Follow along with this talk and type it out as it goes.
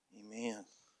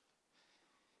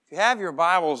If you have your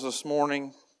Bibles this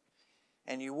morning,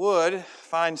 and you would,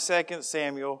 find 2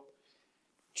 Samuel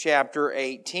chapter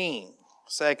 18.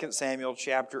 2 Samuel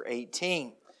chapter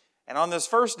 18. And on this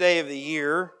first day of the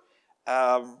year,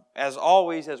 as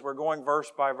always, as we're going verse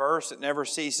by verse, it never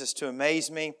ceases to amaze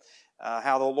me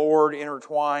how the Lord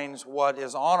intertwines what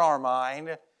is on our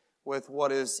mind with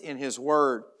what is in His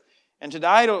Word. And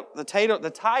today,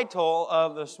 the title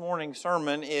of this morning's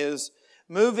sermon is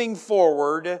Moving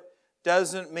Forward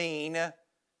Doesn't Mean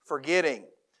Forgetting.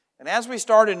 And as we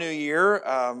start a new year,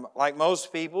 like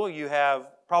most people, you have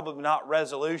probably not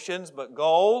resolutions, but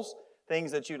goals,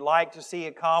 things that you'd like to see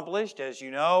accomplished. As you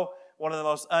know, one of the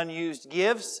most unused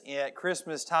gifts at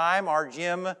Christmas time are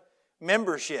gym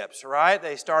memberships, right?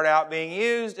 They start out being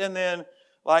used, and then,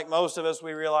 like most of us,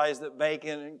 we realize that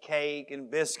bacon and cake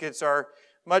and biscuits are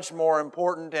much more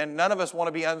important, and none of us want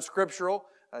to be unscriptural.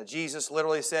 Jesus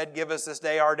literally said, "Give us this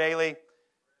day our daily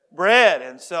bread."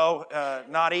 And so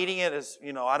not eating it is,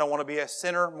 I don't want to be a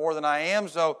sinner more than I am,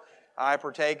 so I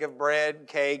partake of bread,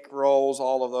 cake, rolls,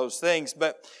 all of those things.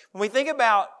 But when we think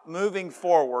about moving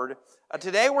forward,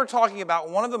 today we're talking about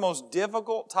one of the most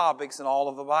difficult topics in all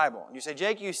of the Bible. And you say,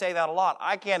 "Jake, you say that a lot."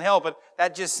 I can't help it.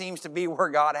 That just seems to be where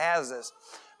God has us.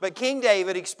 But King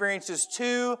David experiences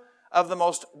two of the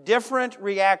most different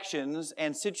reactions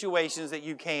and situations that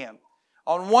you can.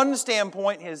 On one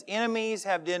standpoint, his enemies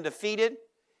have been defeated.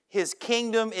 His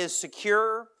kingdom is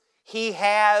secure. He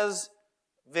has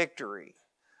victory.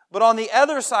 But on the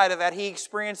other side of that, he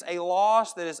experienced a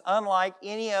loss that is unlike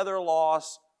any other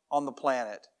loss on the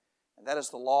planet. And that is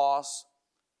the loss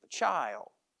of a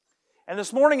child. And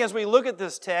this morning, as we look at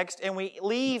this text and we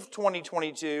leave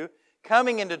 2022,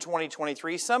 coming into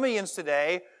 2023, some of you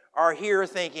today are here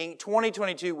thinking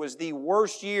 2022 was the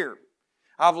worst year.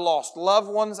 I've lost loved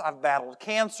ones. I've battled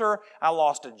cancer. I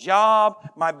lost a job.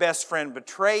 My best friend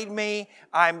betrayed me.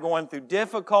 I'm going through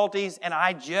difficulties, and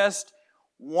I just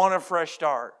want a fresh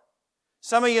start.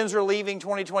 Some of you are leaving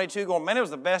 2022 going, "Man, it was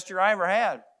the best year I ever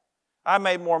had. I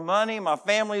made more money. My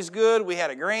family's good. We had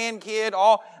a grandkid.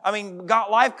 God,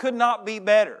 life could not be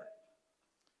better."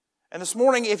 And this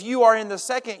morning, if you are in the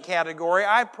second category,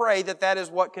 I pray that that is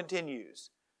what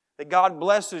continues. That God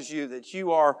blesses you, that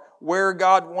you are where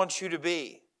God wants you to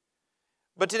be.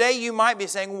 But today you might be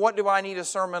saying, what do I need a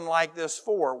sermon like this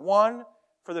for? One,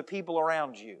 for the people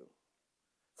around you.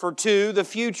 For two, the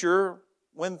future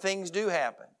when things do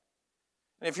happen.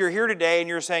 And if you're here today and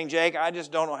you're saying, "Jake, I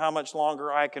just don't know how much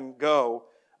longer I can go,"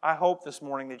 I hope this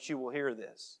morning that you will hear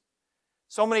this.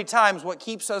 So many times what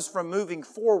keeps us from moving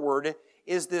forward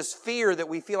is this fear that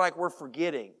we feel like we're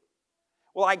forgetting.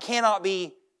 Well, I cannot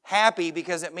be happy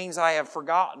because it means I have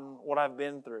forgotten what I've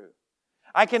been through.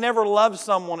 I can never love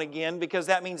someone again because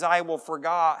that means I will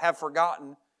have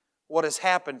forgotten what has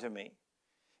happened to me.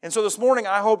 And so this morning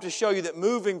I hope to show you that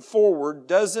moving forward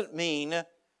doesn't mean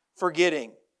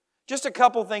forgetting. Just a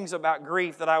couple things about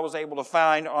grief that I was able to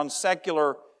find on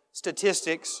secular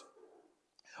statistics.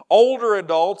 Older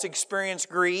adults experience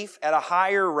grief at a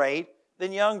higher rate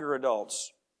than younger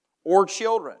adults or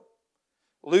children.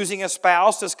 Losing a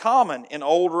spouse is common in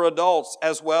older adults,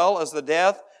 as well as the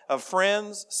death of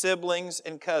friends, siblings,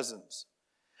 and cousins.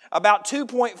 About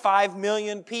 2.5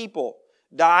 million people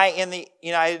die in the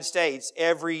United States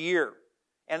every year.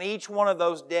 And each one of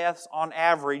those deaths, on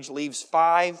average, leaves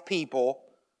 5 people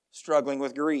struggling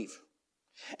with grief.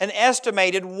 An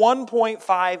estimated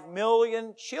 1.5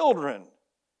 million children,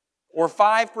 or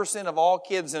 5% of all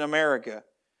kids in America,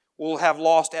 will have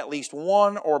lost at least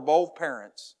one or both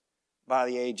parents by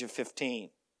the age of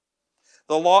 15.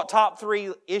 The top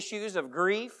 3 issues of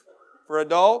grief for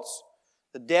adults: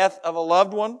 the death of a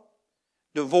loved one,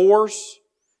 divorce,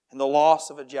 and the loss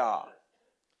of a job.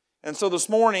 And so this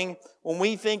morning, when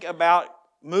we think about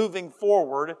moving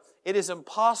forward, it is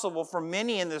impossible for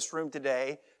many in this room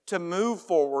today to move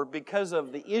forward because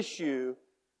of the issue,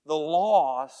 the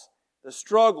loss, the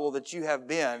struggle that you have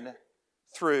been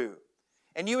through.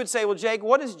 And you would say, "Well, Jake,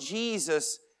 what does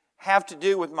Jesus have to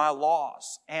do with my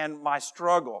loss and my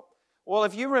struggle?" Well,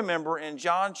 if you remember in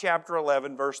John chapter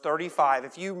 11, verse 35,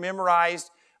 if you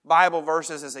memorized Bible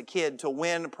verses as a kid to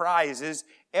win prizes,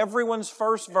 everyone's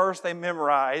first verse they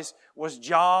memorized was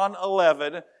John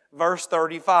 11, verse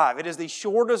 35. It is the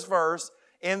shortest verse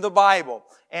in the Bible.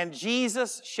 And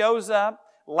Jesus shows up.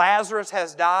 Lazarus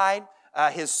has died.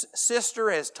 His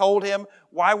sister has told him,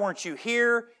 "Why weren't you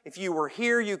here? If you were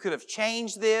here, you could have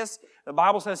changed this." The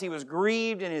Bible says he was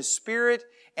grieved in his spirit.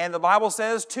 And the Bible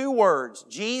says 2 words,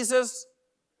 Jesus.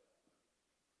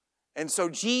 And so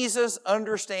Jesus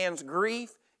understands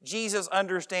grief. Jesus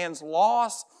understands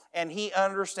loss. And He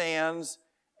understands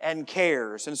and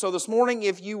cares. And so this morning,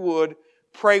 if you would,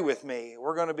 pray with me.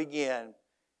 We're going to begin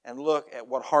and look at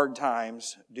what hard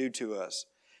times do to us.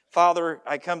 Father,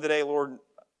 I come today, Lord,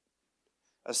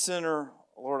 a sinner.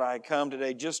 Lord, I come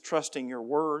today just trusting your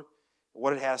word,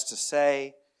 what it has to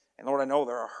say. And Lord, I know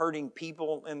there are hurting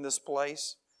people in this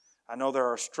place. I know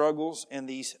there are struggles in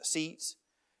these seats.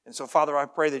 And so, Father, I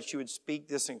pray that you would speak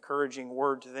this encouraging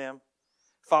word to them.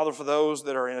 Father, for those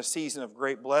that are in a season of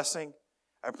great blessing,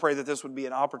 I pray that this would be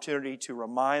an opportunity to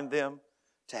remind them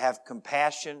to have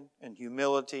compassion and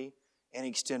humility and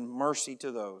extend mercy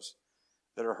to those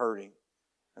that are hurting.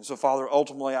 And so, Father,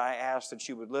 ultimately I ask that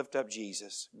you would lift up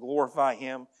Jesus, glorify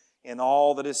Him in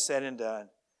all that is said and done.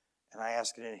 And I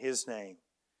ask it in His name.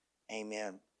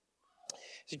 Amen.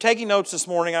 If you're taking notes this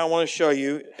morning, I want to show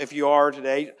you, if you are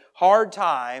today, hard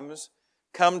times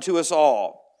come to us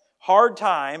all. Hard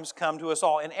times come to us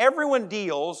all. And everyone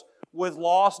deals with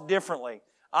loss differently.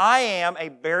 I am a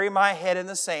bury my head in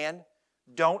the sand,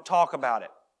 don't talk about it.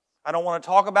 I don't want to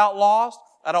talk about loss.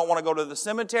 I don't want to go to the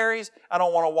cemeteries. I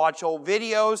don't want to watch old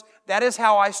videos. That is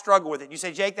how I struggle with it. You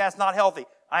say, Jake, that's not healthy.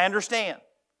 I understand.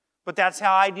 But that's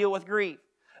how I deal with grief.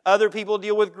 Other people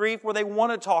deal with grief where they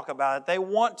want to talk about it. They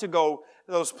want to go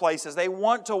to those places. They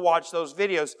want to watch those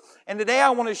videos. And today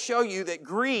I want to show you that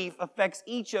grief affects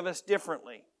each of us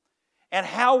differently. And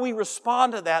how we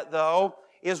respond to that, though,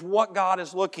 is what God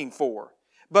is looking for.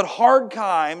 But hard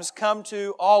times come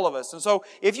to all of us. And so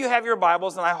if you have your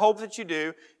Bibles, and I hope that you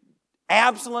do,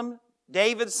 Absalom,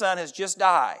 David's son, has just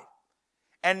died.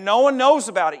 And no one knows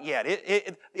about it yet.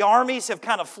 The armies have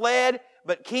kind of fled,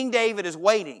 but King David is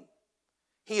waiting.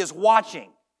 He is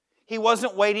watching. He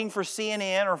wasn't waiting for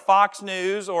CNN or Fox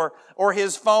News or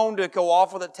his phone to go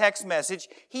off with a text message.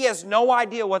 He has no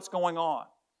idea what's going on.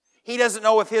 He doesn't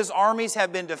know if his armies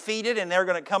have been defeated and they're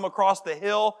going to come across the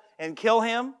hill and kill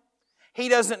him. He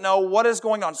doesn't know what is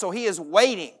going on. So he is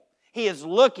waiting. He is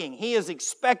looking. He is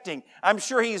expecting. I'm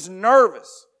sure he's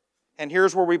nervous. And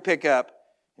here's where we pick up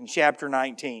in chapter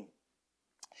 19.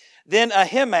 Then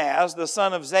Ahimaaz, the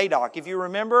son of Zadok. If you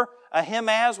remember,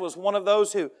 Ahimaaz was one of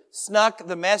those who snuck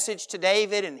the message to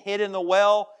David and hid in the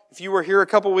well, if you were here a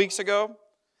couple weeks ago.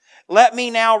 Let me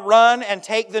now run and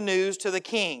take the news to the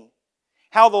king,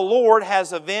 how the Lord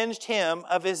has avenged him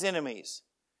of his enemies.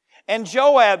 And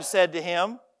Joab said to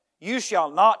him, you shall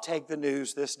not take the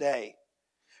news this day,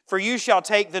 for you shall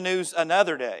take the news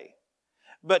another day.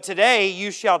 But today you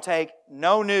shall take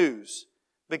no news,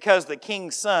 because the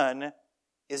king's son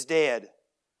is dead.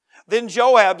 Then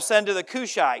Joab said to the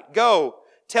Cushite, go,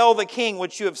 tell the king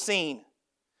what you have seen.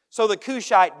 So the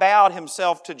Cushite bowed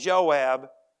himself to Joab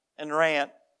and ran.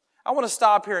 I want to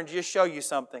stop here and just show you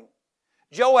something.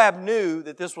 Joab knew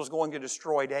that this was going to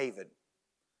destroy David.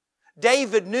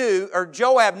 Joab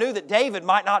knew that David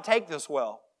might not take this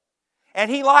well.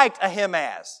 And he liked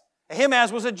Ahimaaz.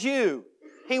 Ahimaaz was a Jew.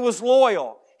 He was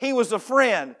loyal. He was a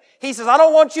friend. He says, I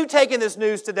don't want you taking this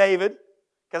news to David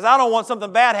because I don't want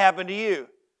something bad happen to you.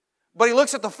 But he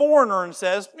looks at the foreigner and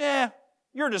says,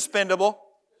 you're dispendable.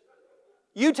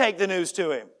 You take the news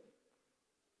to him.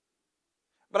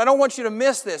 But I don't want you to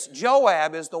miss this.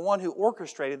 Joab is the one who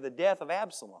orchestrated the death of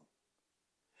Absalom.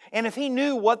 And if he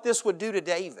knew what this would do to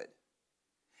David,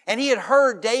 and he had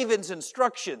heard David's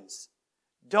instructions,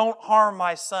 don't harm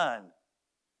my son.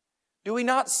 Do we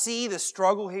not see the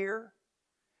struggle here?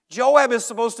 Joab is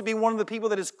supposed to be one of the people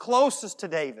that is closest to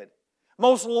David,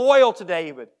 most loyal to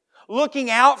David, looking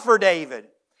out for David.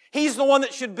 He's the one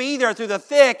that should be there through the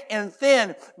thick and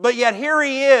thin, but yet here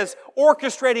he is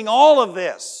orchestrating all of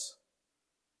this.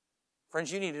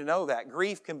 Friends, you need to know that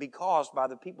grief can be caused by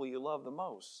the people you love the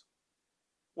most.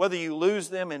 Whether you lose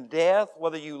them in death,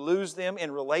 whether you lose them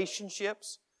in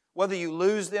relationships, whether you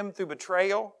lose them through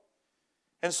betrayal.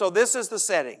 And so this is the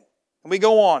setting. And we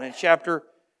go on in chapter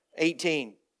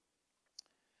 18.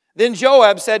 Then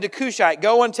Joab said to Cushite,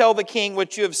 go and tell the king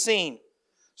what you have seen.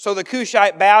 So the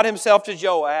Cushite bowed himself to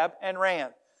Joab and ran.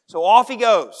 So off he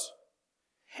goes.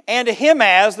 And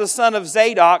Ahimaaz, the son of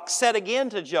Zadok, said again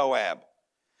to Joab,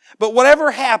 but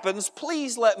whatever happens,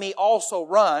 please let me also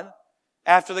run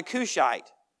after the Cushite.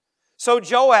 So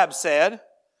Joab said,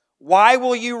 why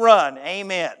will you run?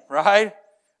 Amen, right?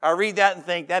 I read that and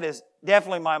think that is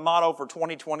definitely my motto for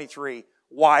 2023.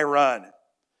 Why run?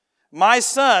 My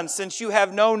son, since you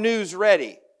have no news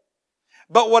ready.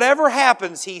 But whatever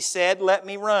happens, he said, let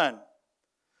me run.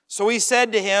 So he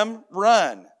said to him,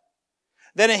 run.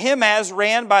 Then Ahimaaz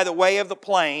ran by the way of the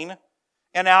plain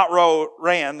and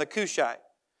outran the Cushite.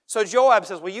 So Joab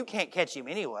says, well, you can't catch him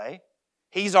anyway.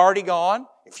 He's already gone.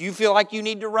 If you feel like you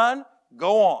need to run,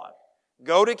 go on.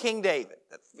 Go to King David.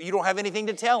 You don't have anything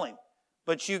to tell him,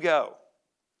 but you go.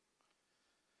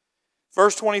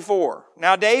 Verse 24.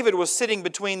 Now David was sitting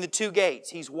between the two gates.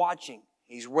 He's watching.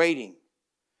 He's waiting.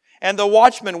 And the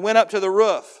watchman went up to the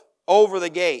roof over the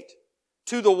gate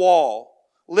to the wall,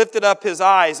 lifted up his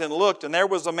eyes and looked, and there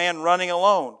was a man running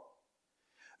alone.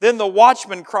 Then the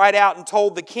watchman cried out and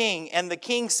told the king, and the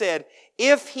king said,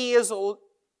 if he is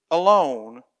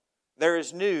alone, there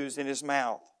is news in his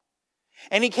mouth.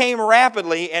 And he came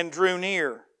rapidly and drew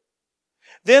near.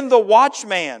 Then the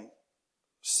watchman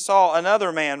saw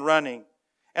another man running,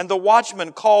 and the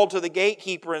watchman called to the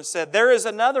gatekeeper and said, there is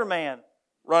another man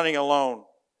running alone.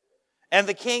 And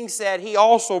the king said, he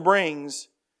also brings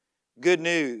good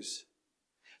news.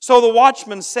 So the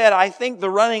watchman said, I think the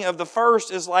running of the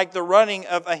first is like the running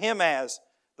of Ahimaaz,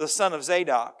 the son of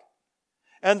Zadok.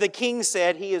 And the king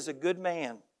said, he is a good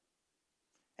man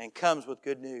and comes with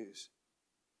good news.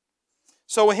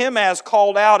 So Ahimaaz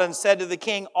called out and said to the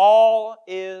king, all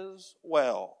is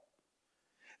well.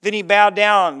 Then he bowed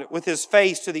down with his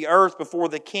face to the earth before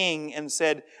the king and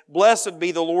said, blessed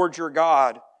be the Lord your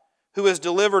God, who has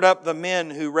delivered up the men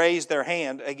who raised their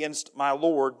hand against my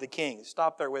lord the king.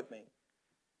 Stop there with me.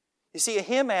 You see,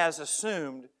 Ahimaaz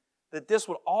assumed that this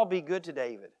would all be good to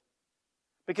David.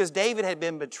 Because David had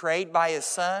been betrayed by his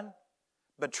son,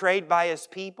 betrayed by his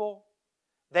people.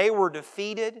 They were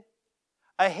defeated.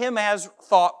 Ahimaaz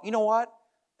thought, you know what?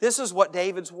 This is what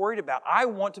David's worried about. I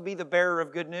want to be the bearer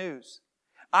of good news.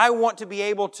 I want to be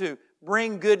able to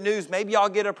bring good news. Maybe I'll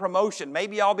get a promotion.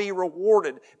 Maybe I'll be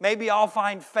rewarded. Maybe I'll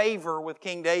find favor with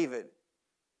King David.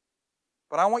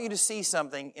 But I want you to see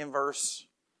something in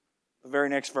the very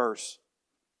next verse.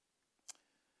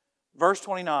 Verse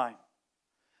 29.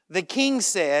 The king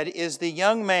said, is the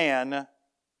young man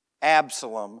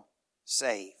Absalom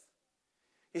safe?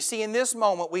 You see, in this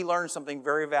moment we learn something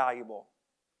very valuable.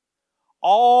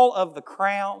 All of the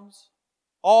crowns,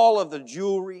 all of the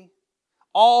jewelry,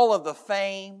 all of the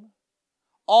fame,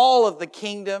 all of the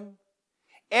kingdom,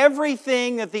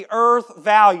 everything that the earth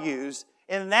values,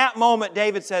 in that moment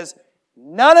David says,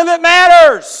 none of it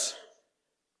matters.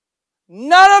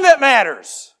 None of it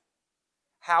matters.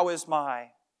 How is my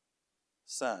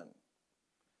son?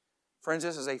 Friends,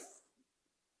 this is a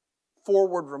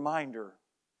forward reminder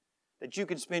that you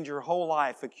can spend your whole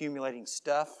life accumulating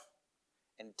stuff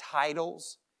and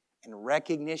titles and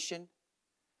recognition.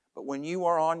 But when you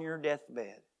are on your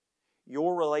deathbed,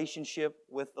 your relationship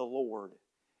with the Lord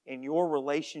and your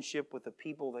relationship with the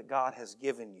people that God has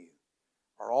given you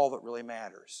are all that really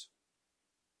matters.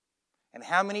 And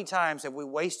how many times have we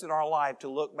wasted our life to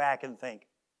look back and think,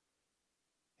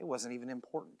 it wasn't even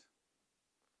important.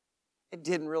 It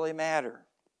didn't really matter.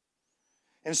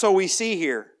 And so we see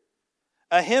here,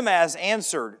 Ahimaaz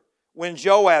answered, when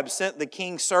Joab sent the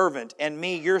king's servant and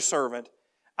me, your servant,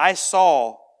 I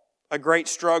saw a great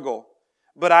struggle,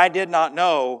 but I did not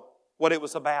know what it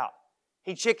was about.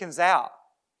 He chickens out.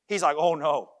 He's like, oh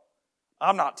no,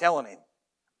 I'm not telling him.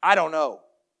 I don't know.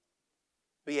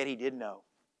 But yet he did know.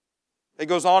 It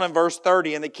goes on in verse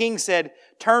 30, and the king said,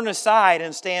 turn aside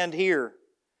and stand here.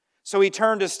 So he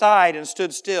turned aside and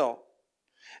stood still.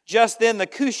 Just then the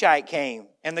Cushite came,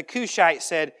 and the Cushite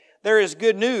said, there is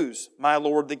good news, my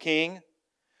lord the king,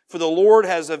 for the Lord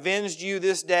has avenged you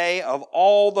this day of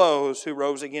all those who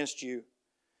rose against you.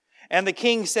 And the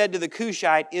king said to the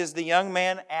Cushite, is the young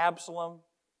man Absalom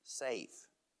safe?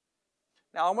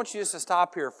 Now I want you just to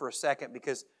stop here for a second,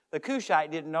 because the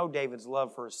Cushite didn't know David's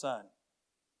love for his son.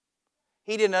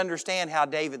 He didn't understand how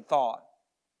David thought.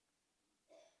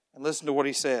 And listen to what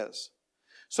he says.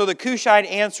 So the Cushite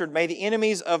answered, may the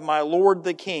enemies of my lord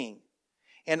the king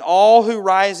and all who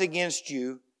rise against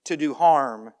you to do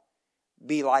harm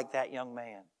be like that young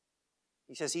man.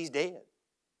 He says he's dead.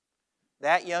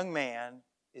 That young man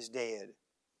is dead.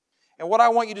 And what I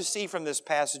want you to see from this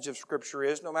passage of Scripture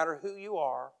is, no matter who you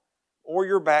are or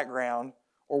your background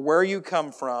or where you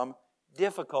come from,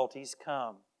 difficulties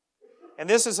come. And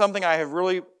this is something I have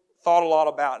really thought a lot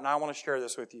about, and I want to share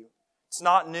this with you. It's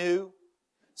not new.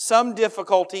 Some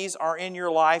difficulties are in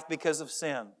your life because of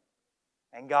sin,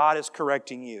 and God is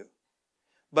correcting you.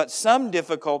 But some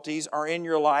difficulties are in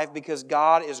your life because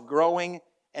God is growing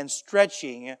and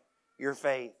stretching your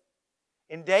faith.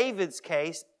 In David's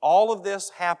case, all of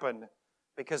this happened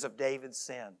because of David's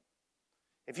sin.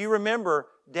 If you remember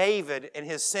David and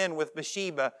his sin with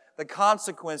Bathsheba, the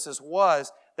consequences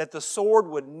was that the sword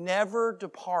would never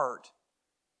depart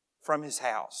from his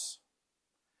house.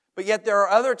 But yet there are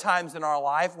other times in our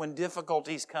life when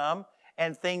difficulties come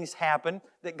and things happen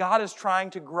that God is trying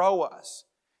to grow us.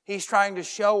 He's trying to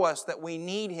show us that we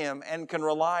need Him and can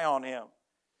rely on Him.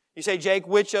 You say, Jake,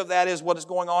 which of that is what is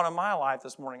going on in my life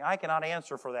this morning? I cannot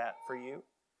answer for that for you,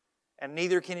 and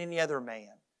neither can any other man.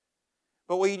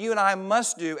 But what you and I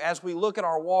must do as we look at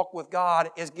our walk with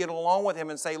God is get alone with Him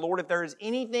and say, Lord, if there is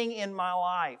anything in my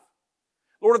life,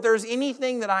 Lord, if there's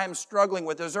anything that I am struggling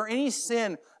with, is there any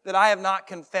sin that I have not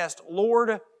confessed,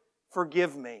 Lord,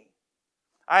 forgive me.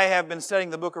 I have been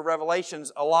studying the book of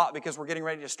Revelations a lot because we're getting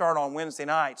ready to start on Wednesday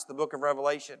nights, the book of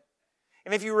Revelation.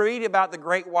 And if you read about the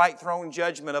great white throne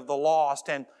judgment of the lost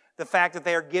and the fact that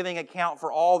they are giving account for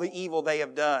all the evil they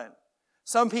have done,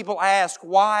 some people ask,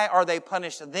 why are they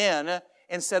punished then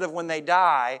instead of when they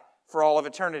die for all of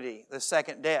eternity, the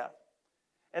second death?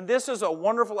 And this is a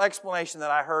wonderful explanation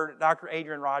that I heard Dr.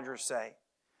 Adrian Rogers say.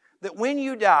 That when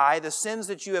you die, the sins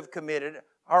that you have committed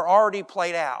are already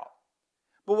played out.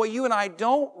 But what you and I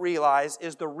don't realize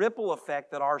is the ripple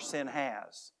effect that our sin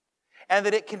has. And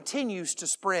that it continues to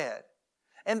spread.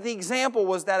 And the example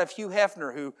was that of Hugh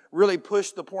Hefner, who really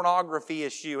pushed the pornography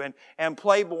issue and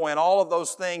Playboy and all of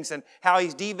those things, and how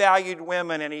he's devalued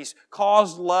women and he's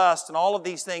caused lust and all of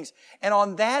these things. And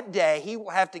on that day, he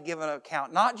will have to give an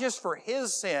account, not just for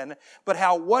his sin, but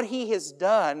how what he has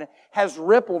done has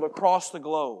rippled across the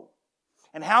globe.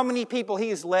 And how many people he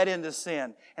has led into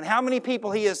sin, and how many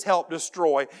people he has helped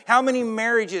destroy, how many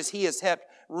marriages he has helped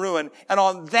ruin. And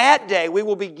on that day, we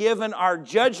will be given our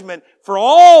judgment for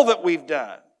all that we've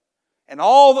done and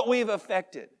all that we've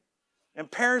affected. And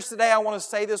parents, today I want to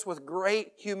say this with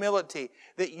great humility,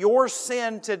 that your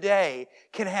sin today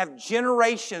can have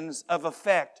generations of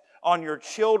effect on your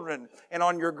children and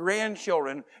on your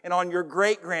grandchildren and on your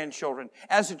great-grandchildren.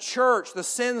 As a church, the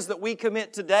sins that we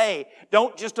commit today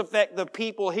don't just affect the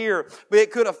people here, but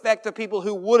it could affect the people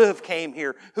who would have came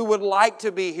here, who would like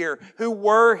to be here, who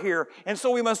were here. And so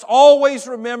we must always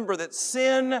remember that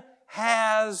sin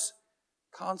has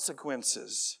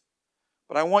consequences.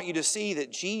 But I want you to see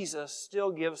that Jesus still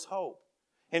gives hope.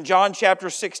 In John chapter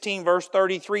 16, verse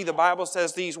 33, the Bible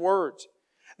says these words,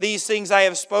 "These things I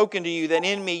have spoken to you, that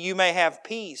in me you may have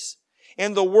peace.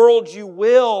 In the world you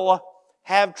will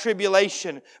have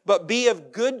tribulation, but be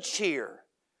of good cheer.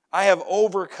 I have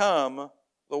overcome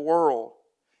the world."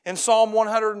 In Psalm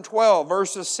 112,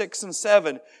 verses 6 and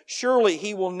 7, "Surely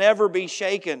He will never be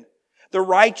shaken. The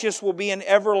righteous will be in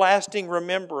everlasting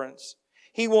remembrance.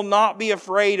 He will not be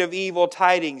afraid of evil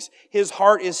tidings. His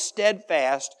heart is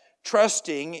steadfast,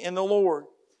 trusting in the Lord."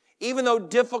 Even though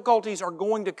difficulties are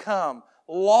going to come,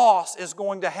 loss is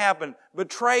going to happen,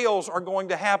 betrayals are going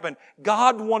to happen,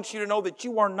 God wants you to know that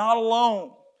you are not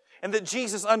alone and that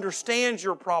Jesus understands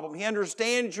your problem. He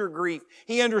understands your grief.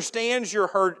 He understands your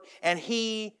hurt, and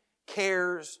He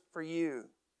cares for you.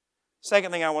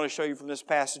 Second thing I want to show you from this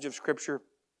passage of Scripture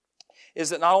is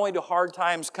that not only do hard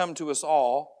times come to us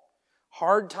all,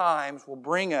 hard times will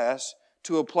bring us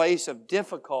to a place of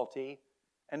difficulty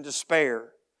and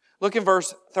despair. Look in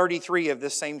verse 33 of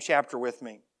this same chapter with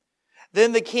me.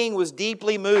 "Then the king was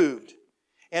deeply moved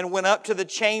and went up to the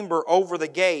chamber over the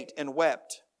gate and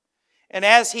wept. And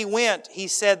as he went, he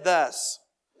said thus,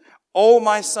 'O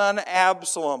my son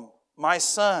Absalom, my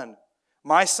son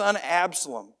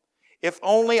Absalom, if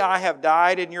only I have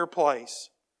died in your place.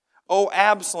 O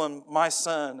Absalom, my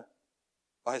son,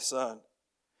 my son.'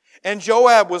 And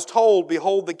Joab was told,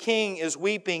 'Behold, the king is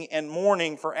weeping and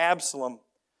mourning for Absalom.'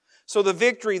 So the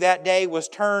victory that day was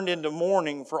turned into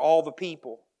mourning for all the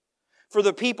people. For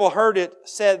the people heard it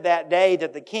said that day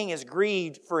that the king is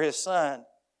grieved for his son.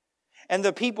 And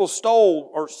the people stole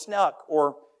or snuck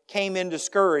or came in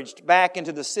discouraged back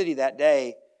into the city that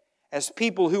day, as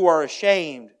people who are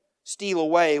ashamed steal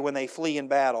away when they flee in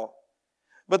battle.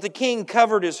 But the king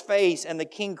covered his face, and the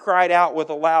king cried out with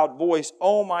a loud voice,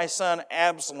 'O my son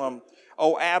Absalom,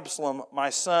 O Absalom, my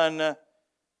son,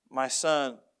 my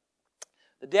son.'"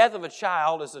 The death of a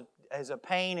child is a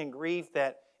pain and grief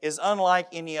that is unlike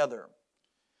any other.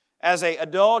 As an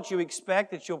adult, you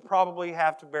expect that you'll probably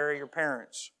have to bury your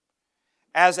parents.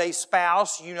 As a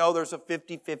spouse, you know there's a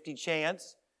 50-50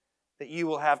 chance that you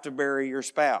will have to bury your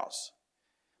spouse.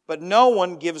 But no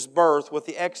one gives birth with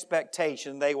the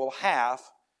expectation they will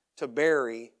have to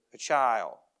bury a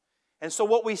child. And so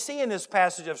what we see in this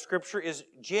passage of Scripture is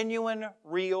genuine,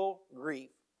 real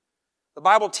grief. The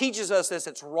Bible teaches us this.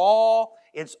 It's raw,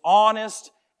 it's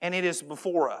honest, and it is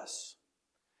before us.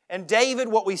 And David,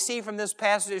 what we see from this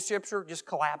passage of Scripture, just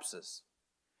collapses.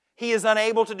 He is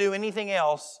unable to do anything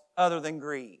else other than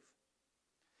grieve.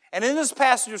 And in this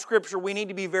passage of Scripture, we need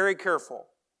to be very careful.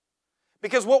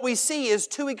 Because what we see is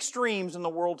two extremes in the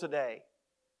world today.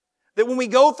 That when we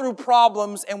go through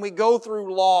problems and we go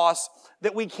through loss,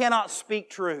 that we cannot speak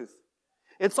truth.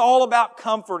 It's all about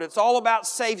comfort. It's all about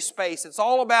safe space. It's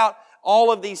all about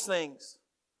all of these things.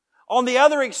 On the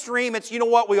other extreme, it's, you know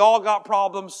what, we all got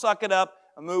problems, suck it up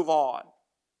and move on.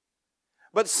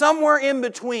 But somewhere in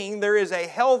between, there is a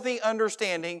healthy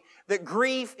understanding that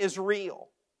grief is real.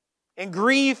 And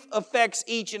grief affects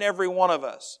each and every one of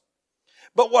us.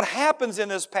 But what happens in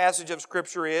this passage of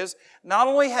Scripture is, not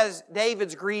only has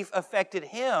David's grief affected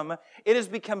him, it has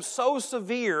become so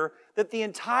severe that the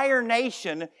entire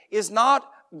nation is not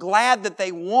glad that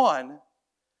they won,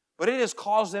 but it has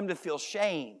caused them to feel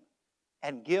shame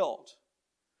and guilt.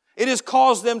 It has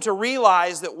caused them to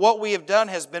realize that what we have done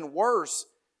has been worse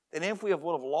than if we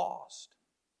would have lost.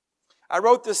 I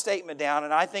wrote this statement down,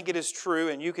 and I think it is true,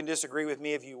 and you can disagree with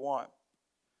me if you want.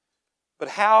 But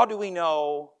how do we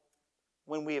know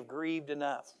when we have grieved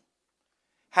enough?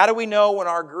 How do we know when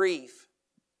our grief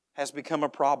has become a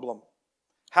problem?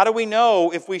 How do we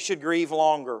know if we should grieve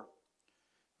longer?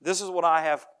 This is what I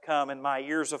have come in my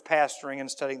years of pastoring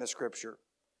and studying the Scripture.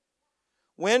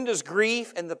 When does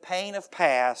grief and the pain of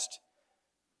past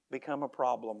become a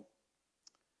problem?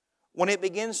 When it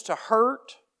begins to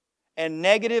hurt and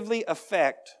negatively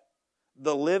affect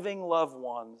the living loved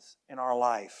ones in our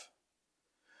life.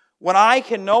 When I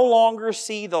can no longer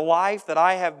see the life that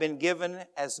I have been given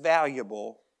as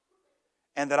valuable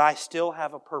and that I still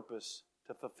have a purpose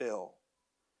to fulfill.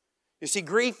 You see,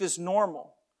 grief is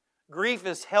normal. Grief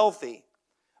is healthy.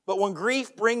 But when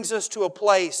grief brings us to a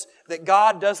place that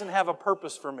God doesn't have a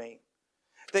purpose for me,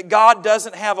 that God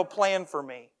doesn't have a plan for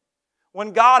me,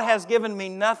 when God has given me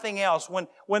nothing else,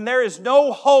 when there is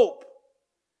no hope,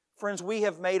 friends, we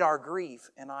have made our grief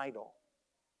an idol.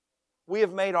 We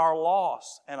have made our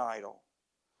loss an idol.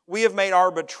 We have made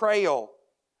our betrayal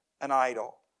an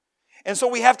idol. And so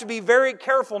we have to be very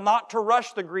careful not to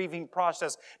rush the grieving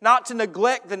process, not to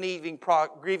neglect the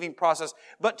grieving process,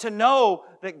 but to know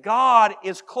that God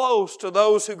is close to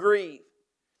those who grieve.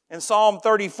 In Psalm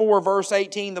 34, verse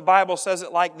 18, the Bible says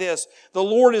it like this: "The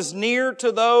Lord is near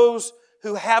to those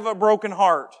who have a broken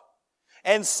heart,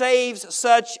 and saves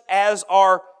such as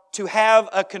are to have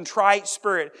a contrite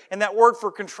spirit." And that word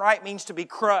for contrite means to be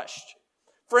crushed.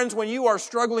 Friends, when you are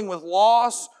struggling with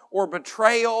loss or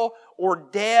betrayal or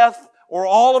death or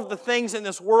all of the things in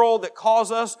this world that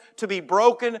cause us to be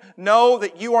broken, know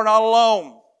that you are not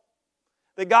alone.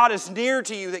 That God is near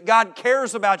to you, that God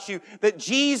cares about you, that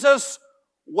Jesus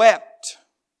wept.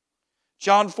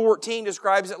 John 14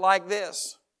 describes it like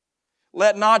this: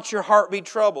 "Let not your heart be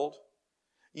troubled.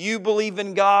 You believe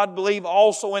in God, believe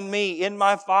also in me. In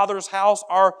my Father's house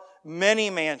are many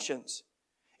mansions.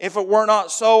 If it were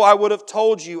not so, I would have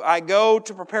told you. I go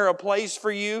to prepare a place for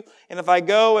you. And if I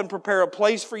go and prepare a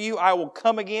place for you, I will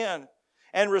come again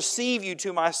and receive you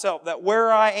to myself, that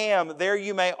where I am, there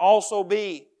you may also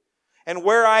be. And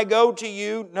where I go to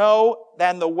you, know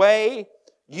than the way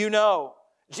you know."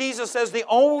 Jesus says the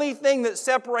only thing that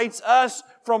separates us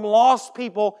from lost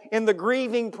people in the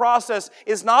grieving process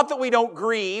is not that we don't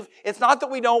grieve, it's not that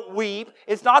we don't weep,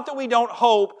 it's not that we don't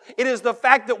hope, it is the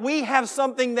fact that we have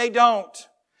something they don't.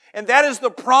 And that is the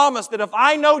promise that if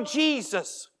I know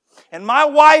Jesus, and my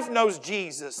wife knows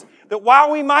Jesus, that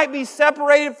while we might be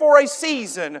separated for a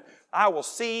season, I will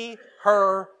see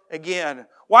her again.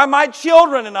 Why my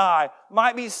children and I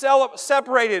might be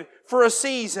separated for a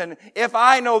season, if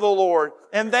I know the Lord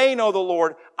and they know the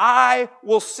Lord, I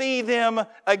will see them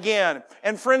again.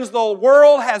 And friends, the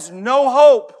world has no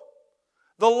hope.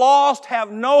 The lost have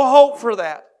no hope for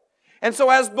that. And so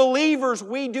as believers,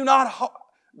 we do not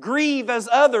grieve as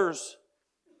others,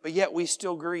 but yet we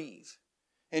still grieve.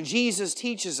 And Jesus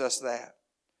teaches us that.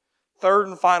 Third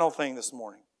and final thing this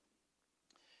morning.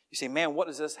 You say, man, what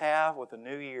does this have with the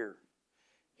new year?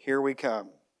 Here we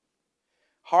come.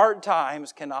 Hard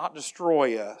times cannot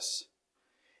destroy us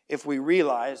if we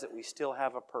realize that we still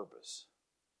have a purpose.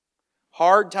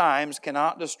 Hard times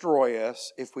cannot destroy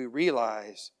us if we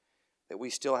realize that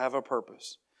we still have a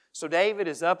purpose. So David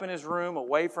is up in his room,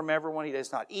 away from everyone. He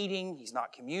is not eating. He's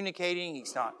not communicating.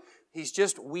 He's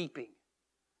just weeping.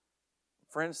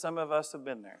 Friends, some of us have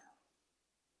been there.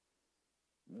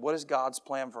 What is God's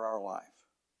plan for our life?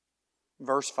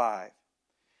 Verse 5.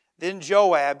 Then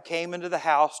Joab came into the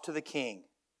house to the king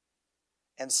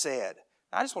and said,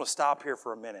 I just want to stop here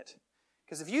for a minute.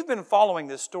 Because if you've been following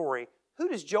this story, who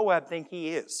does Joab think he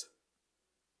is?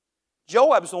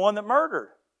 Joab's the one that murdered.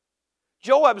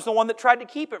 Joab's the one that tried to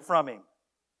keep it from him.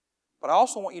 But I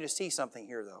also want you to see something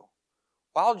here, though.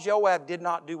 While Joab did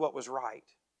not do what was right,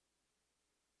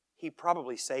 he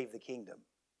probably saved the kingdom.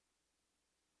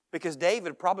 Because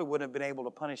David probably wouldn't have been able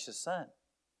to punish his son.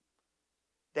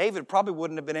 David probably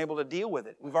wouldn't have been able to deal with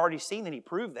it. We've already seen that he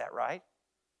proved that, right?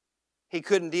 He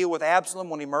couldn't deal with Absalom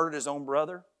when he murdered his own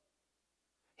brother.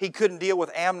 He couldn't deal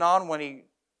with Amnon when he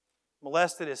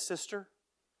molested his sister.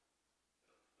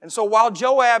 And so while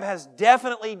Joab has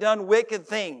definitely done wicked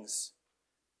things,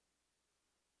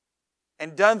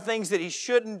 and done things that he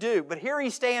shouldn't do. But here he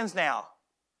stands now,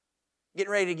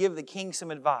 getting ready to give the king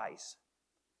some advice.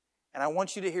 And I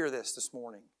want you to hear this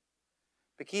morning.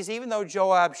 Because even though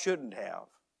Joab shouldn't have,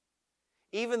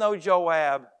 even though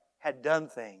Joab had done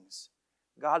things,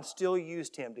 God still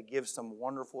used him to give some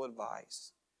wonderful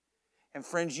advice. And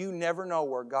friends, you never know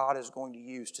where God is going to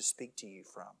use to speak to you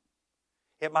from.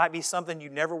 It might be something you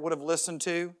never would have listened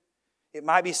to. It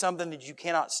might be something that you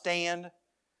cannot stand.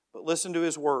 But listen to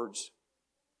his words.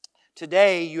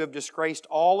 Today you have disgraced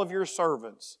all of your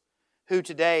servants who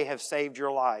today have saved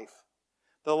your life.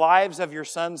 The lives of your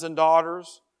sons and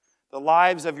daughters, the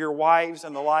lives of your wives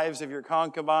and the lives of your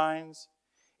concubines,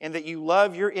 and that you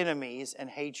love your enemies and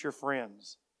hate your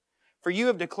friends. For you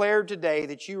have declared today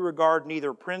that you regard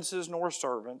neither princes nor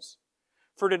servants.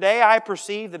 For today I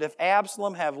perceive that if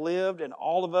Absalom have lived and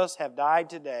all of us have died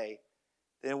today,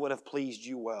 then it would have pleased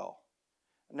you well.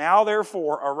 Now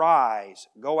therefore arise,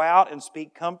 go out and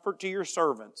speak comfort to your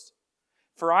servants.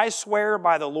 For I swear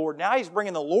by the Lord. Now he's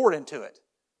bringing the Lord into it.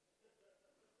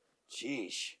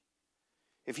 Jeez.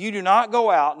 If you do not go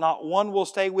out, not one will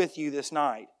stay with you this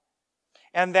night.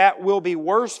 And that will be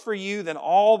worse for you than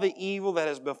all the evil that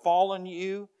has befallen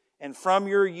you and from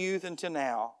your youth until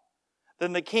now.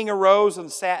 Then the king arose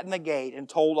and sat in the gate and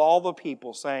told all the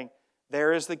people, saying,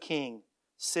 There is the king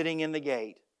sitting in the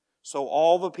gate. So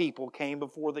all the people came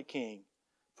before the king,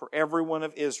 for everyone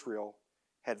of Israel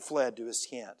had fled to his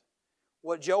tent.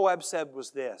 What Joab said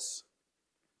was this: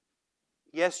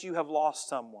 yes, you have lost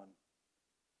someone,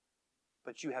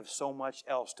 but you have so much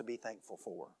else to be thankful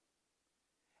for.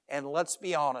 And let's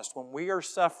be honest, when we are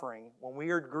suffering, when we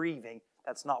are grieving,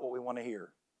 that's not what we want to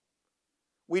hear.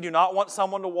 We do not want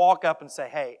someone to walk up and say,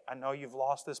 hey, I know you've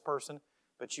lost this person,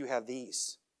 but you have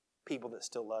these people that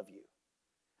still love you.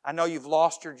 I know you've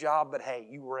lost your job, but hey,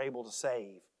 you were able to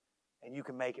save, and you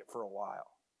can make it for a while.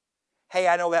 Hey,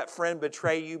 I know that friend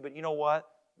betrayed you, but you know what?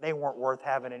 They weren't worth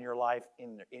having in your life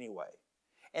anyway.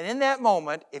 And in that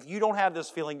moment, if you don't have this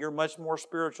feeling, you're much more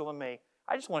spiritual than me,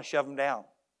 I just want to shove them down.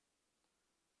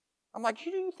 I'm like,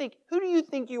 who do you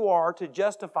think you are to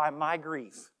justify my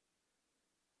grief?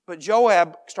 But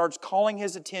Joab starts calling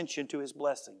his attention to his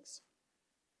blessings.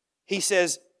 He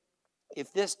says,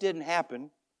 if this didn't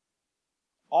happen,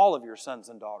 all of your sons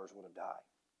and daughters would have died.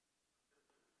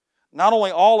 Not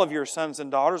only all of your sons and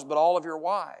daughters, but all of your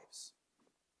wives.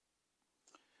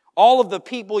 All of the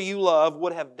people you love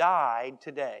would have died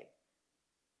today.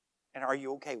 And are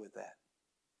you okay with that?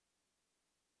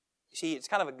 You see, it's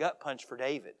kind of a gut punch for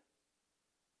David.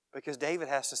 Because David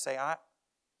has to say, I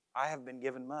have been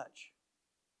given much.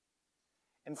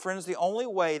 And friends, the only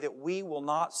way that we will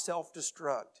not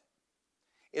self-destruct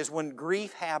is when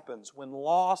grief happens, when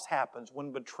loss happens,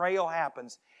 when betrayal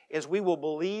happens, is we will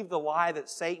believe the lie that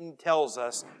Satan tells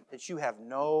us that you have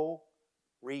no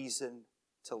reason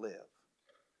to live.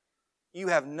 You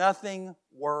have nothing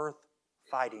worth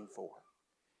fighting for.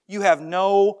 You have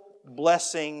no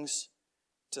blessings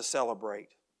to celebrate.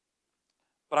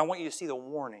 But I want you to see the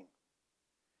warning.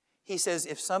 He says,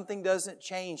 if something doesn't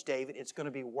change, David, it's going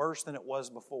to be worse than it was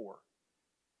before.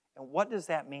 And what does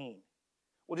that mean?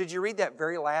 Well, did you read that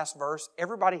very last verse?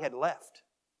 Everybody had left.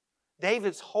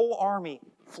 David's whole army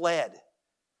fled.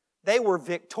 They were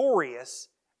victorious,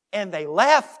 and they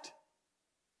left.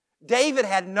 David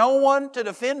had no one to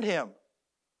defend him.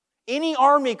 Any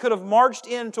army could have marched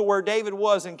into where David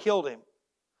was and killed him.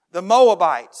 The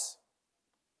Moabites,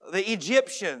 the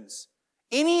Egyptians,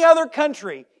 any other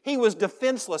country, he was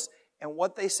defenseless. And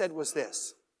what they said was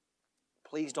this.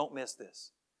 Please don't miss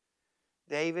this.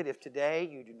 David, if today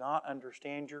you do not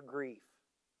understand your grief,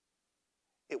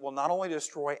 it will not only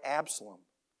destroy Absalom,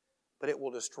 but it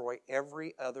will destroy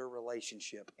every other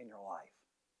relationship in your life.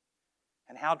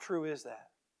 And how true is that?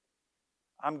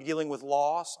 I'm dealing with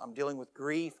loss, I'm dealing with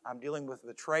grief, I'm dealing with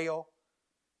betrayal,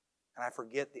 and I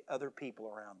forget the other people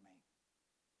around me.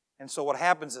 And so what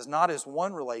happens is not is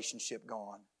one relationship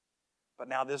gone, but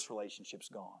now this relationship's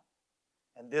gone.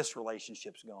 And this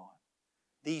relationship's gone.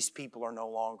 These people are no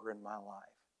longer in my life.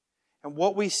 And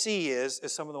what we see is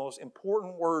some of the most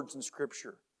important words in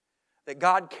Scripture. That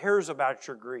God cares about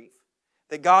your grief.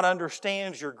 That God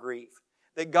understands your grief.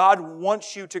 That God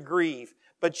wants you to grieve.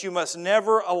 But you must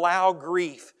never allow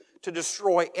grief to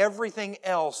destroy everything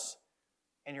else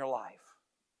in your life.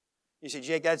 You say,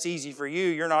 Jake, that's easy for you.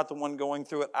 You're not the one going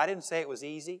through it. I didn't say it was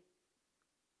easy.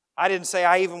 I didn't say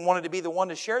I even wanted to be the one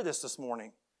to share this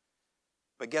morning.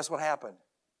 But guess what happened?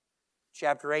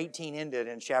 Chapter 18 ended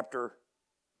and chapter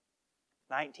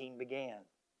 19 began.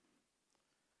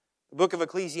 The book of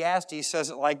Ecclesiastes says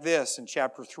it like this in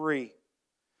chapter 3.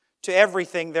 To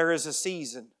everything there is a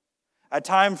season, A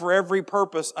time for every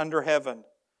purpose under heaven.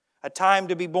 A time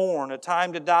to be born, a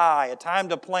time to die, a time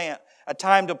to plant, a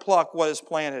time to pluck what is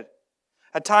planted.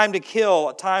 A time to kill,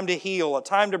 a time to heal, a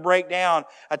time to break down,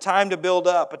 a time to build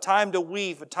up, a time to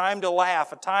weep, a time to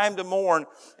laugh, a time to mourn,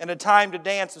 and a time to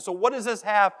dance. And so what does this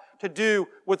have to do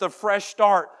with a fresh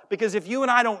start? Because if you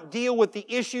and I don't deal with the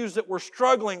issues that we're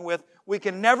struggling with, we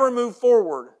can never move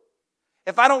forward.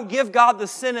 If I don't give God the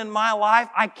sin in my life,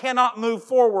 I cannot move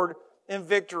forward in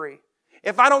victory.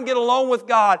 If I don't get alone with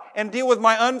God and deal with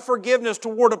my unforgiveness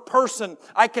toward a person,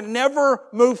 I can never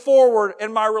move forward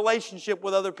in my relationship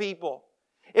with other people.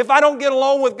 If I don't get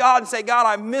alone with God and say, God,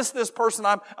 I miss this person,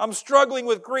 I'm struggling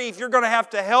with grief, you're going to have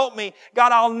to help me.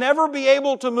 God, I'll never be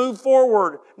able to move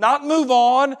forward. Not move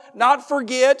on, not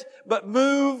forget, but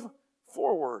move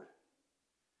forward.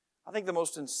 I think the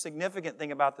most significant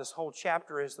thing about this whole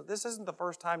chapter is that this isn't the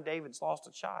first time David's lost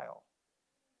a child.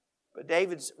 But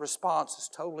David's response is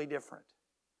totally different.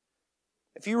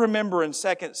 If you remember in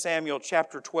 2 Samuel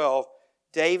chapter 12,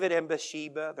 David and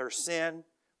Bathsheba, their sin,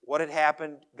 what had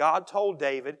happened, God told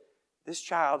David, this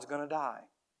child's going to die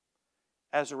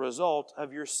as a result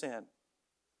of your sin.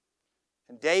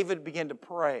 And David began to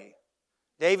pray.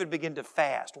 David began to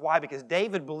fast. Why? Because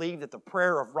David believed that the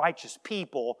prayer of righteous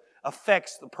people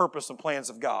affects the purpose and plans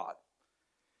of God.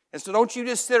 And so don't you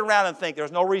just sit around and think,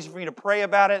 there's no reason for me to pray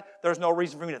about it, there's no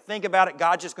reason for me to think about it,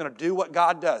 God's just going to do what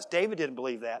God does. David didn't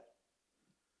believe that.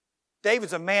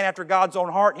 David's a man after God's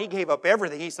own heart. He gave up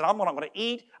everything. He said, I'm not going to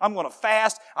eat. I'm going to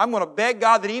fast. I'm going to beg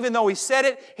God that even though he said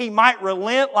it, he might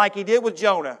relent like he did with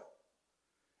Jonah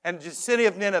and the city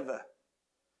of Nineveh.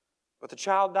 But the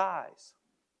child dies.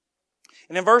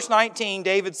 And in verse 19,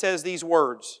 David says these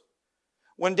words.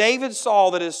 When David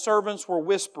saw that his servants were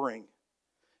whispering,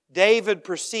 David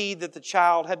perceived that the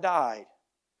child had died.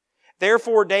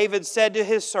 Therefore David said to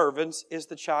his servants, is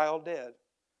the child dead?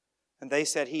 And they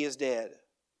said, he is dead.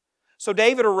 So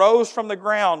David arose from the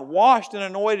ground, washed and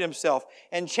anointed himself,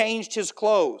 and changed his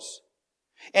clothes.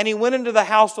 And he went into the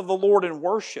house of the Lord and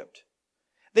worshipped.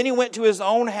 Then he went to his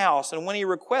own house, and when he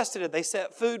requested it, they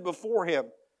set food before him,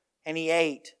 and he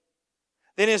ate.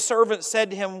 Then his servants said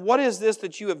to him, what is this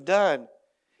that you have done?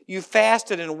 You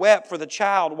fasted and wept for the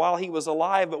child while he was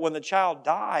alive, but when the child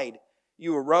died,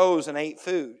 you arose and ate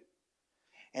food.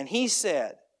 And he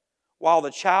said, while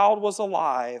the child was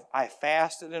alive, I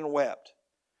fasted and wept.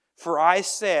 For I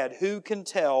said, who can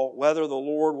tell whether the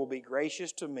Lord will be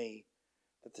gracious to me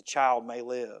that the child may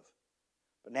live?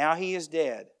 But now he is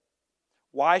dead.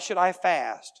 Why should I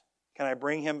fast? Can I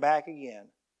bring him back again?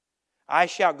 I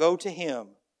shall go to him,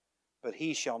 but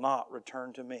he shall not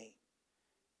return to me.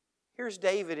 Here's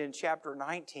David in chapter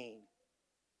 19.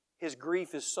 His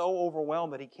grief is so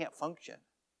overwhelmed that he can't function.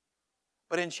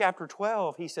 But in chapter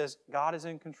 12, he says, God is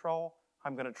in control.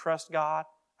 I'm going to trust God.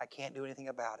 I can't do anything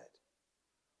about it.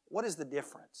 What is the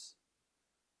difference?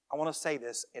 I want to say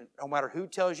this, and no matter who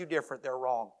tells you different, they're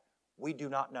wrong. We do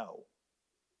not know.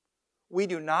 We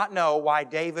do not know why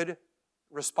David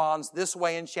responds this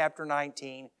way in chapter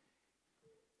 19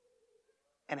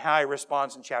 and how he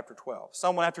responds in chapter 12.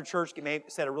 Someone after church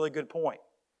said a really good point.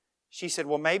 She said,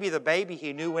 well, maybe the baby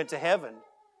he knew went to heaven,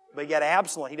 but yet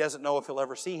Absalom, he doesn't know if he'll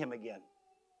ever see him again.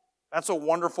 That's a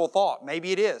wonderful thought.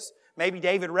 Maybe it is. Maybe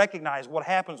David recognized what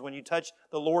happens when you touch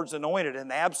the Lord's anointed, and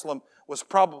Absalom was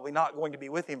probably not going to be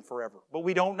with him forever. But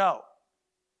we don't know.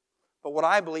 But what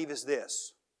I believe is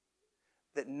this,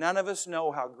 that none of us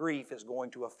know how grief is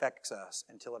going to affect us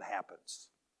until it happens.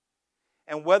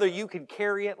 And whether you can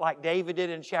carry it like David did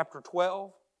in chapter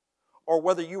 12, or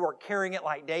whether you are carrying it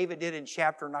like David did in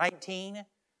chapter 19,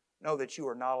 know that you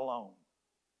are not alone.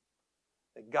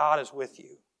 That God is with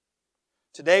you.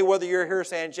 Today, whether you're here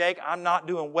saying, Jake, I'm not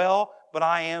doing well, but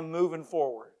I am moving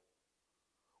forward.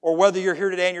 Or whether you're here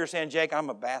today and you're saying, Jake, I'm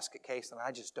a basket case and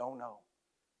I just don't know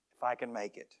if I can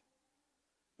make it.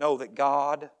 Know that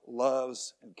God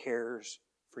loves and cares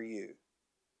for you.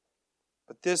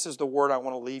 But this is the word I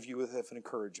want to leave you with of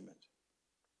encouragement.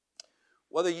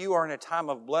 Whether you are in a time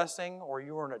of blessing or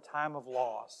you are in a time of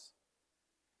loss,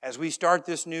 as we start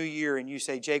this new year and you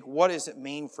say, Jake, what does it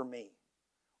mean for me?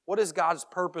 What is God's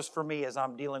purpose for me as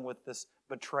I'm dealing with this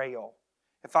betrayal?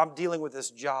 If I'm dealing with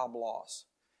this job loss?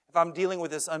 If I'm dealing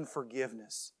with this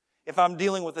unforgiveness? If I'm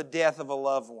dealing with the death of a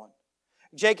loved one?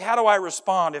 Jake, how do I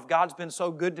respond if God's been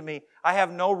so good to me? I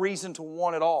have no reason to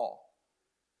want it all.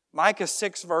 Micah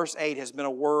 6 verse 8 has been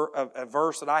a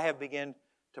verse that I have begun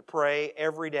to pray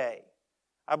every day.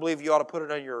 I believe you ought to put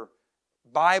it on your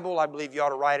Bible. I believe you ought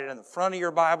to write it in the front of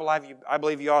your Bible. I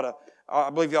believe you ought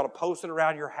to post it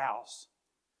around your house.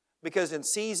 Because in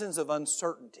seasons of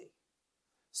uncertainty,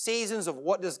 seasons of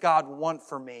what does God want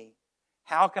for me,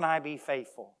 how can I be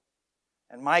faithful?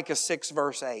 And Micah 6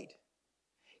 verse 8.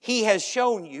 He has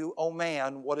shown you, O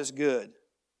man, what is good.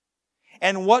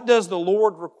 And what does the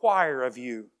Lord require of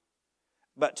you?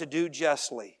 But to do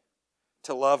justly,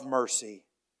 to love mercy,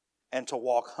 and to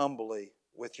walk humbly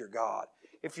with your God.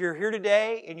 If you're here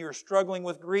today and you're struggling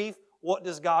with grief, what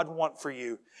does God want for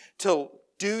you? To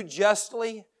do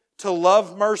justly, to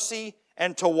love mercy,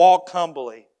 and to walk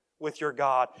humbly with your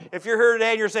God. If you're here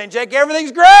today and you're saying, Jake,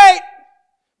 everything's great.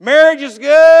 Marriage is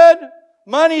good.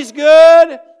 Money's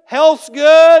good. Health's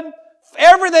good.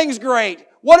 Everything's great.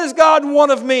 What does God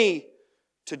want of me?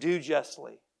 To do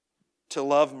justly, to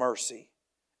love mercy,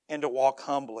 and to walk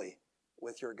humbly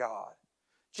with your God.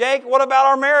 Jake, what about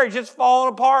our marriage? It's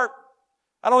falling apart.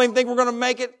 I don't even think we're going to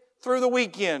make it through the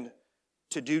weekend.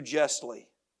 To do justly,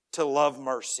 to love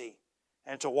mercy,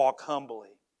 and to walk humbly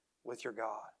with your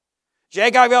God.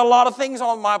 Jake, I've got a lot of things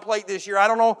on my plate this year. I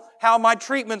don't know how my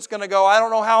treatment's going to go. I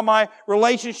don't know how my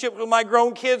relationship with my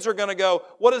grown kids are going to go.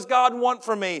 What does God want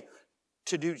from me?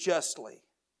 To do justly,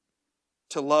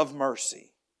 to love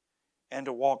mercy, and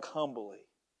to walk humbly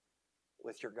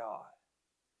with your God.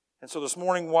 And so this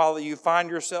morning, while you find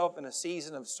yourself in a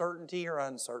season of certainty or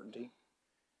uncertainty,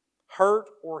 hurt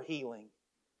or healing,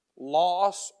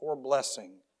 loss or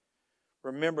blessing,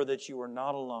 remember that you are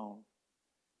not alone.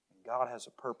 And God has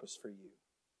a purpose for you.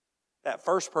 That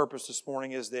first purpose this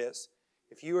morning is this.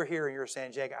 If you are here and you're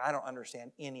saying, Jake, I don't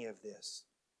understand any of this,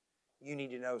 you need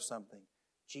to know something.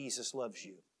 Jesus loves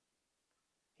you.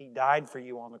 He died for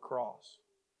you on the cross.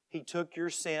 He took your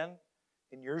sin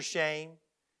and your shame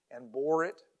and bore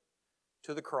it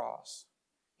to the cross.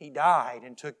 He died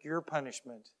and took your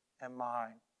punishment and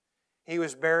mine. He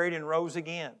was buried and rose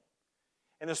again.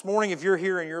 And this morning, if you're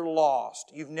here and you're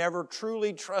lost, you've never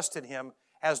truly trusted Him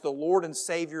as the Lord and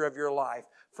Savior of your life,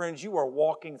 friends, you are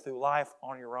walking through life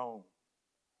on your own.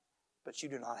 But you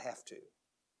do not have to.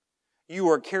 You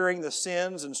are carrying the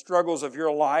sins and struggles of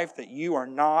your life that you are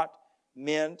not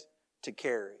meant to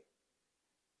carry.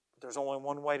 But there's only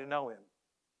one way to know Him.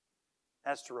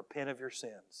 That's to repent of your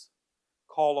sins.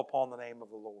 Call upon the name of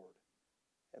the Lord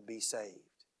and be saved.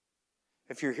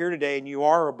 If you're here today and you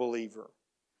are a believer,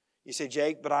 you say,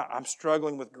 Jake, but I'm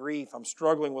struggling with grief. I'm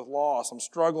struggling with loss. I'm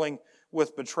struggling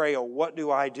with betrayal. What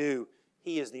do I do?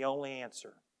 He is the only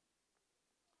answer.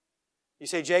 You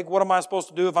say, Jake, what am I supposed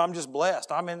to do if I'm just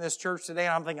blessed? I'm in this church today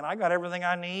and I'm thinking, I got everything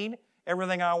I need,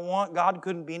 everything I want. God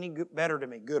couldn't be any better to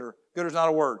me. Gooder. Gooder's not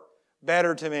a word.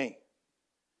 Better to me.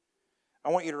 I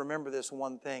want you to remember this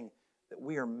one thing, that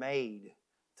we are made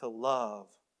to love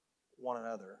one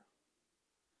another.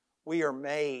 We are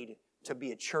made to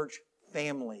be a church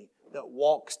family that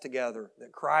walks together,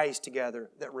 that cries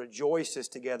together, that rejoices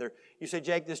together. You say,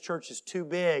 Jake, this church is too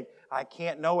big. I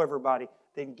can't know everybody.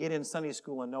 Then get in Sunday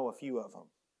school and know a few of them.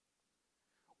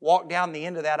 Walk down the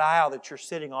end of that aisle that you're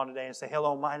sitting on today and say,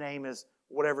 hello, my name is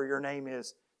whatever your name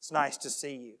is. It's nice to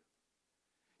see you.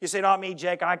 You say, not me,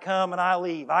 Jake. I come and I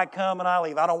leave. I come and I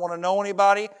leave. I don't want to know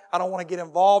anybody. I don't want to get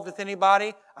involved with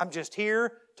anybody. I'm just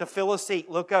here to fill a seat.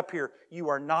 Look up here. You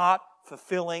are not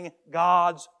fulfilling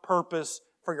God's purpose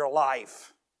for your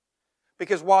life.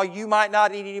 Because while you might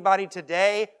not need anybody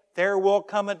today, there will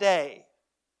come a day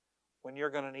when you're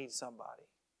going to need somebody.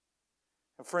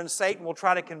 And friends, Satan will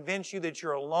try to convince you that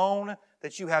you're alone,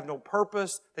 that you have no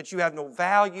purpose, that you have no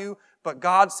value, but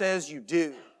God says you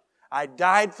do. I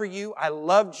died for you. I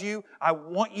loved you. I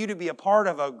want you to be a part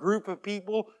of a group of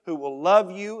people who will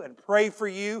love you and pray for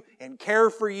you and care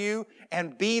for you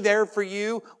and be there for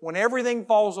you when everything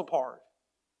falls apart.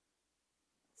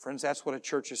 Friends, that's what a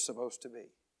church is supposed to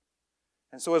be.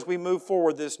 And so as we move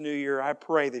forward this new year, I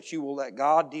pray that you will let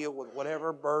God deal with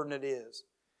whatever burden it is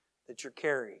that you're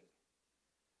carrying.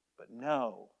 But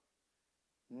no,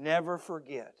 never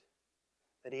forget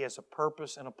that He has a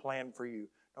purpose and a plan for you.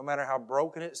 No matter how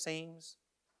broken it seems,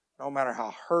 no matter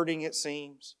how hurting it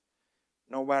seems,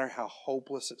 no matter how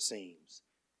hopeless it seems,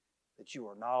 that you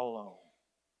are not alone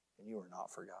and you are not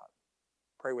forgotten.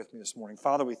 Pray with me this morning.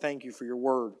 Father, we thank you for your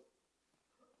word.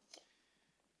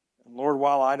 And Lord,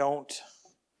 while I don't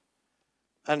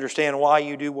understand why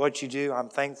you do what you do, I'm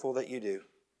thankful that you do.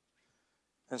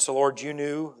 And so, Lord, you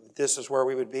knew that this is where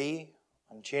we would be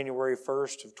on January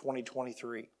 1st of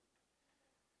 2023.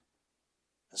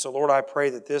 And so, Lord, I pray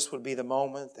that this would be the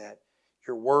moment that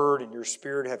your word and your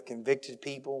spirit have convicted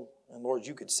people, and Lord,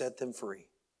 you could set them free.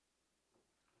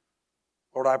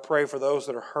 Lord, I pray for those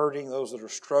that are hurting, those that are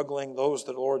struggling, those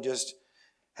that, Lord, just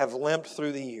have limped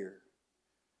through the year,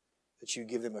 that you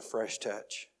give them a fresh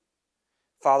touch.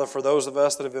 Father, for those of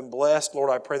us that have been blessed, Lord,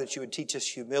 I pray that you would teach us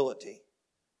humility,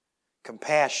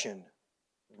 compassion,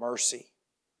 mercy.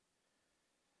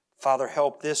 Father,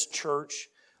 help this church,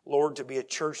 Lord, to be a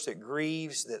church that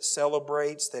grieves, that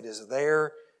celebrates, that is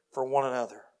there for one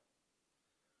another,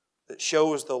 that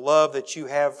shows the love that you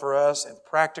have for us in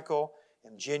practical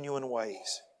and genuine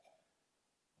ways.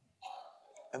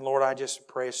 And Lord, I just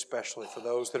pray especially for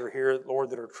those that are here, Lord,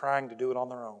 that are trying to do it on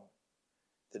their own,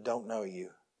 that don't know you.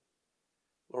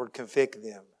 Lord, convict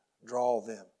them, draw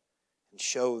them, and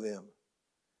show them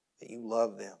that you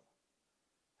love them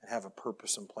and have a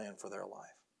purpose and plan for their life.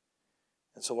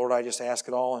 And so, Lord, I just ask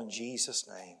it all in Jesus'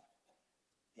 name.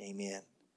 Amen.